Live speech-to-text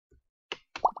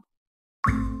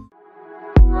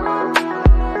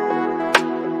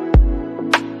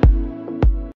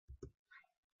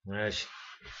እሺ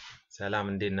ሰላም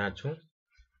እንዴት ናችሁ?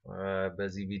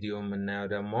 በዚህ ቪዲዮ የምናየው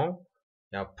ደግሞ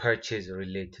ያው purchase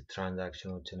related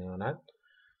transactions ይሆናል።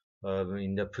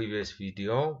 In the previous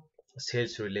video,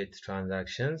 sales related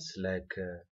transactions like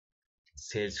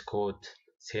sales quote,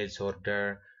 sales order,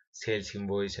 sales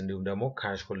invoice እንዲሁም ደግሞ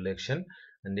cash collection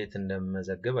እንዴት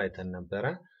እንደምመዘግብ አይተን ነበረ።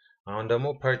 አሁን ደግሞ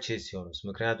purchase ሲሆንስ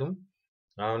ምክንያቱም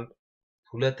አሁን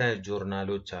ሁለት አይነት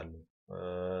ጆርናሎች አሉ።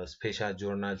 ስፔሻል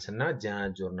ጆርናልስ እና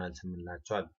ጀነራል ጆርናልስ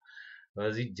የምንላቸው አሉ።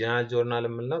 በዚህ ጀነራል ጆርናል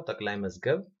የምንለው ጠቅላይ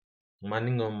መዝገብ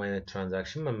ማንኛውም አይነት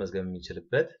ትራንዛክሽን መመዝገብ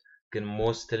የሚችልበት ግን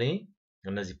ሞስትሊ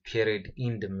እነዚህ ፔሪድ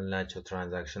ኢንድ የምንላቸው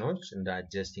ትራንዛክሽኖች እንደ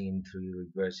አጀስቲንግ ኢንትሪ፣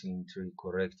 ሪቨርሲንግ ኢንትሪ፣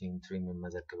 ኮሬክቲንግ ኢንትሪ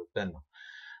የምንመዘግብበት ነው።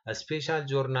 ስፔሻል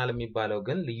ጆርናል የሚባለው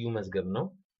ግን ልዩ መዝገብ ነው።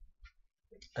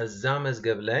 እዛ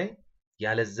መዝገብ ላይ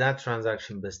ያለዛ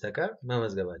ትራንዛክሽን በስተቀር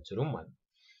መመዝገብ አይችሉም ማለት ነው።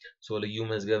 ልዩ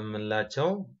መዝገብ የምንላቸው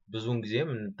ብዙውን ጊዜ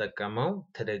የምንጠቀመው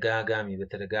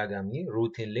በተደጋጋሚ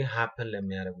ሩቲንሊ ሃፕን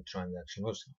ለሚያደርጉ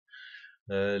ትራንዛክሽኖች ነው።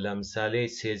 ለምሳሌ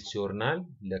ሴልስ ጆርናል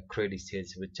ለክሬዲት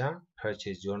ሴልስ ብቻ፣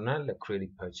 ፐርቼዝ ጆርናል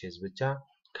ለክሬዲት ፐርቼዝ ብቻ፣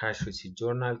 ካሽ ሪሲት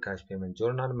ጆርናል፣ ካሽ ፔመንት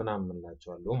ጆርናል ምናምን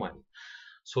የምንላቸዋለሁ ማለት ነው።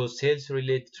 ሴልስ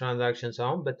ሪሌትድ ትራንዛክሽንስ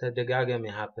አሁን በተደጋጋሚ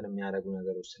ሃፕን የሚያደርጉ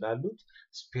ነገሮች ስላሉት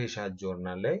ስፔሻል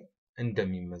ጆርናል ላይ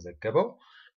እንደሚመዘገበው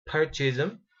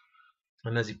ፐርቼዝም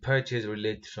እነዚህ purchase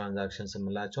related transactions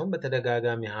የምንላቸውን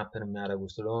በተደጋጋሚ happen የሚያደርጉ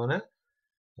ስለሆነ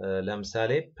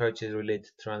ለምሳሌ purchase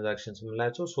related transactions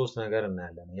የምንላቸው ሶስት ነገር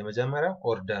እናያለን። የመጀመሪያው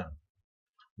ኦርደር ነው።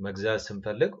 መግዛት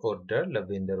ስንፈልግ ኦርደር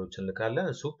ለቬንደሮች እንልካለን።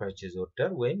 እሱ purchase order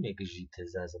ወይም የግዢ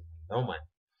ትዕዛዝ የምንለው ማለት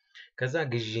ነው። ከዛ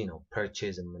ግዢ ነው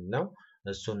purchase የምንለው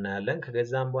እሱ እናያለን።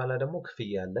 ከገዛም በኋላ ደግሞ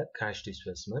ክፍያ አለ cash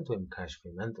disbursement ወይም cash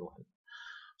payment ማለት ነው።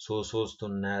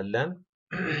 ሶስቱን እናያለን።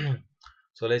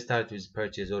 So let's start with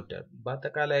purchase order.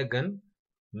 በአጠቃላይ ግን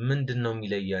ምንድነው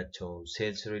የሚለያቸው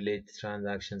sales related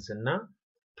transactions እና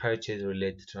purchase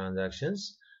related transactions?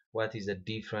 What is the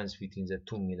difference between the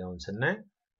two የሚለውን ስናይ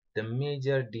the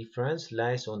major difference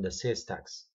lies on the sales tax.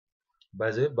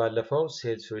 ባለፈው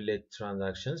sales related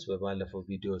transactions በባለፈው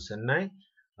ቪዲዮ ስናይ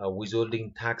withholding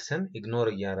taxን ኢግኖር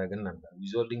እያደረግን ነበር።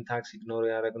 withholding tax ኢግኖር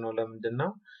ያደረግነው ለምንድን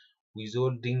ነው?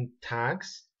 withholding tax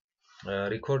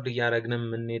ሪኮርድ እያደረግን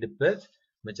የምንሄድበት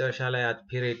መጨረሻ ላይ at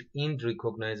period end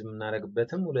recognize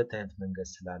የምናደርግበትም ሁለት አይነት መንገድ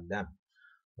ስላለ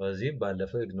ስለዚህ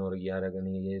ባለፈው ኢግኖር እያደረግን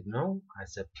ነው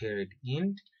as a period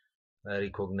end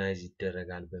recognize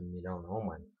ይደረጋል በሚለው ነው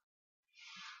ማለት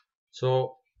ነው።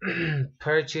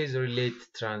 purchase related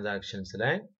transactions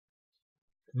ላይ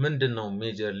ምንድነው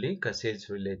majorly ከsales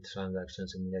related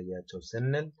transactions የሚለያቸው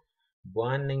ስንል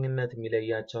በዋነኝነት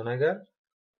የሚለያቸው ነገር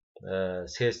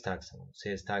ሴልስ ታክስ ነው።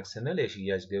 ሴልስ ታክስ ስንል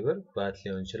የሽያጭ ግብር ባት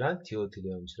ሊሆን ይችላል፣ ቲኦቲ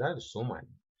ሊሆን ይችላል። እሱ ማለት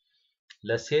ነው።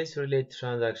 ለሴልስ ሪሌትድ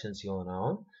ትራንዛክሽን ሲሆን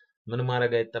አሁን ምን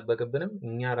ማድረግ አይጠበቅብንም።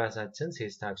 እኛ ራሳችን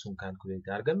ሴልስ ታክሱን ካልኩሌት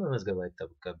አድርገን መመዝገብ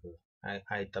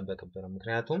አይጠበቅብንም።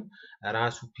 ምክንያቱም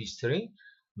ራሱ ፒችትሪ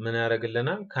ምን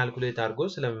ያደርግልናል? ካልኩሌት አድርጎ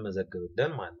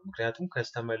ስለመመዘግብልን ማለት ነው። ምክንያቱም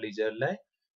ከስተመር ሌጀር ላይ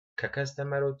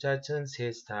ከከስተመሮቻችን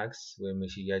ሴልስ ታክስ ወይም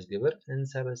የሽያጭ ግብር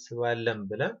እንሰበስባለን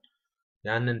ብለን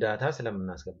ያንን ዳታ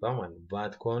ስለምናስገባ ማለት ነው።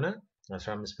 ቫት ከሆነ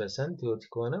 15% ቲኦቲ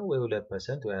ከሆነ ወይ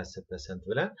 2% ወይ 10%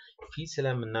 ብለን ፊት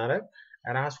ስለምናደርግ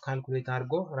ራሱ ካልኩሌት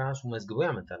አድርጎ ራሱ መዝግቦ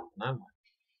ያመጣልናል ማለት ነው።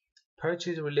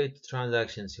 purchase related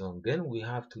transaction ሲሆን ግን we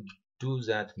have to do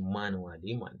that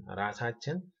manually ማለት ነው።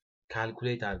 ራሳችን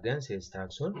ካልኩሌት አድርገን ሴልስ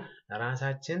ታክሱን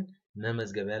ራሳችን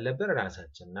መመዝገብ ያለብን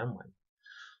ራሳችን ነን ማለት ነው።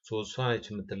 እሷ ነች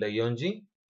የምትለየው እንጂ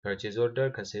purchase order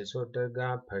ከሴልስ order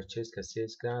ጋር purchase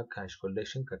ከሴልስ ጋር cash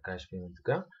collection ከcash payment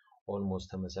ጋር almost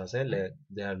ተመሳሳይ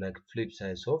they are like flip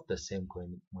sides of the same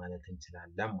coin ማለት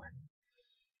እንችላለን ማለት ነው።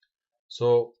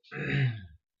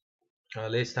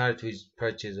 Let's start with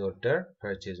purchase order.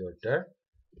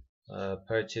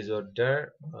 purchase order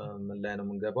ምን ላይ ነው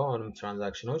የምንገባው? አሁንም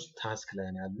ትራንዛክሽኖች ታስክ ላይ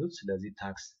ነው ያሉት። ስለዚህ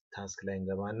ታስክ ላይ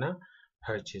እንገባና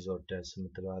purchase orders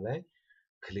የምትለዋ ላይ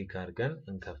ክሊክ አድርገን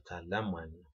እንከፍታለን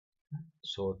ማለት ነው።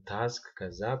 ታስክ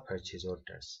ከዛ purchase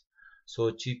orders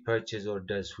እቺ purchase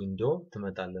orders window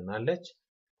ትመጣልናለች።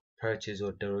 purchase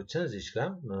orderዎችን እዚህ ጋር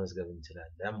መመዝገብ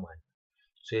እንችላለን ማለት ነው።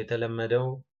 የተለመደው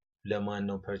ለማን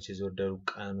ነው purchase order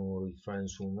ቀኑ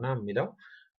ሪፈረንሱ ምናምን የሚለው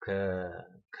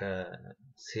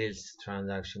ከሴልስ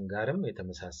ትራንዛክሽን ጋርም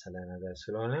የተመሳሰለ ነገር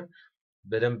ስለሆነ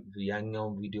በደንብ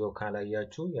ያኛውን ቪዲዮ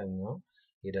ካላያችሁ ያኛው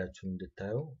ሄዳችሁ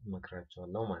እንድታዩ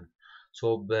እመክራችኋለሁ ማለት ነው።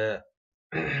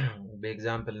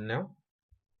 በኤግዛምፕል ነው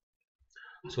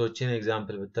እቺን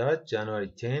ኤግዛምፕል ብታዩት January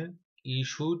 10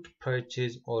 issued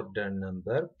purchase order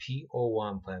number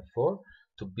PO154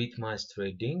 to Bitmax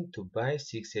Trading to buy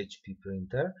 6 HP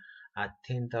printer at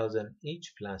 10,000 each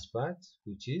plus VAT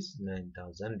which is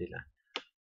 9,000 ይላል።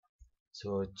 So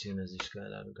እቺን እዚች ጋር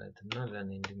አድርጋትና ለኔ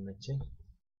እንዲመቸኝ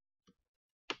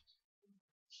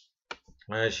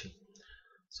እሺ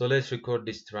so let's record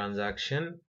this transaction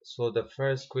so the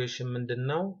first question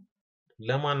ምንድነው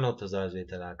ለማን ነው ትዕዛዙ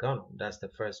የተላከው ነው that's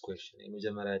the first question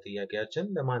የመጀመሪያ ጥያቄያችን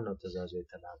ለማን ነው ትዕዛዙ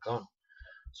የተላከው ነው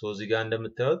so እዚህ ጋር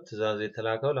እንደምታዩት ትዕዛዙ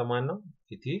የተላከው ለማን ነው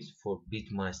it is for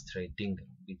Bitmaster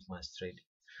trading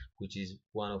which is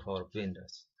one of our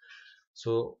vendors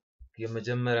so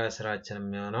የመጀመሪያ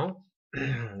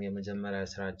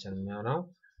ስራችን የሚሆነው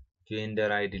vendor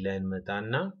ID ላይ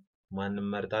እንመጣና ማን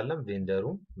እንመርጣለን ቬንደሩ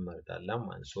እንመርጣለን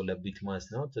ማለት ሶ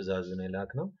ለቢትማስተር ነው ትዕዛዙን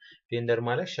የላክነው ቬንደር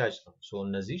ማለት ሻጭ ነው ሶ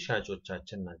እነዚህ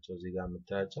ሻጮቻችን ናቸው እዚህ ጋር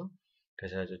የምታያቸው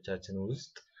ከሻጮቻችን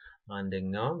ውስጥ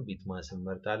አንደኛው ቢትማስተር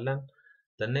እንመርጣለን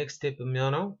the next step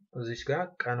የሚሆነው እዚህ ጋር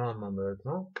ቀኗን መምረጥ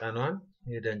ነው ቀኗን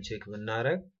ሄደን ቼክ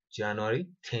ብናረግ ጃንዋሪ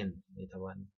 10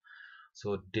 የተባለ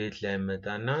ሶ ዴት ላይ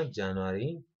መጣና ጃንዋሪ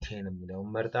 10 የሚለውን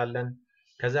እንመርጣለን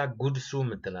ከዛ ጉድሱ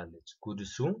ምትላለች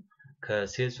ጉድሱ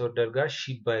ከሴልስ ኦርደር ጋር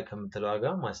ሺባይ ከምትለው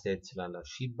ጋር ማስተያየት ይችላል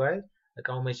ሺባይ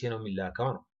እቃው መቼ ነው የሚላከው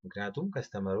ነው ምክንያቱም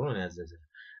ከስተመሩ ነው ያዘዘ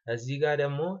እዚህ ጋር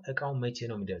ደግሞ እቃው መቼ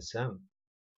ነው የሚደርሰው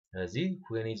እዚህ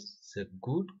when is the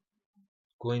good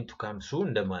going to come soon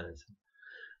እንደማለት ነው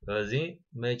ስለዚህ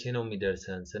መቼ ነው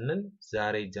የሚደርሰን ስንል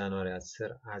ዛሬ ጃንዋሪ 10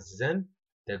 አዘን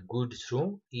the good soon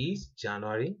is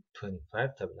January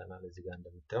 25 ተብለናል እዚህ ጋር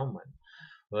እንደምታዩ ማለት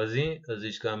ስለዚህ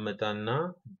እዚህ ጋር መጣና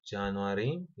ጃንዋሪ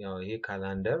ያው ይሄ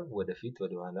ካላንደር ወደፊት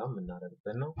ወደ ኋላ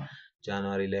የምናደርግበት ነው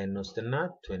ጃንዋሪ ላይ እንወስድና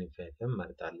 25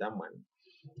 እንመርጣለን ማለት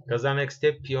ከዛ next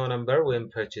step PO number ወይም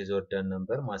purchase order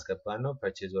number ማስገባት ነው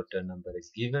purchase order number is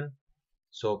given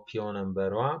so PO number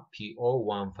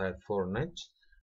PO154 ነች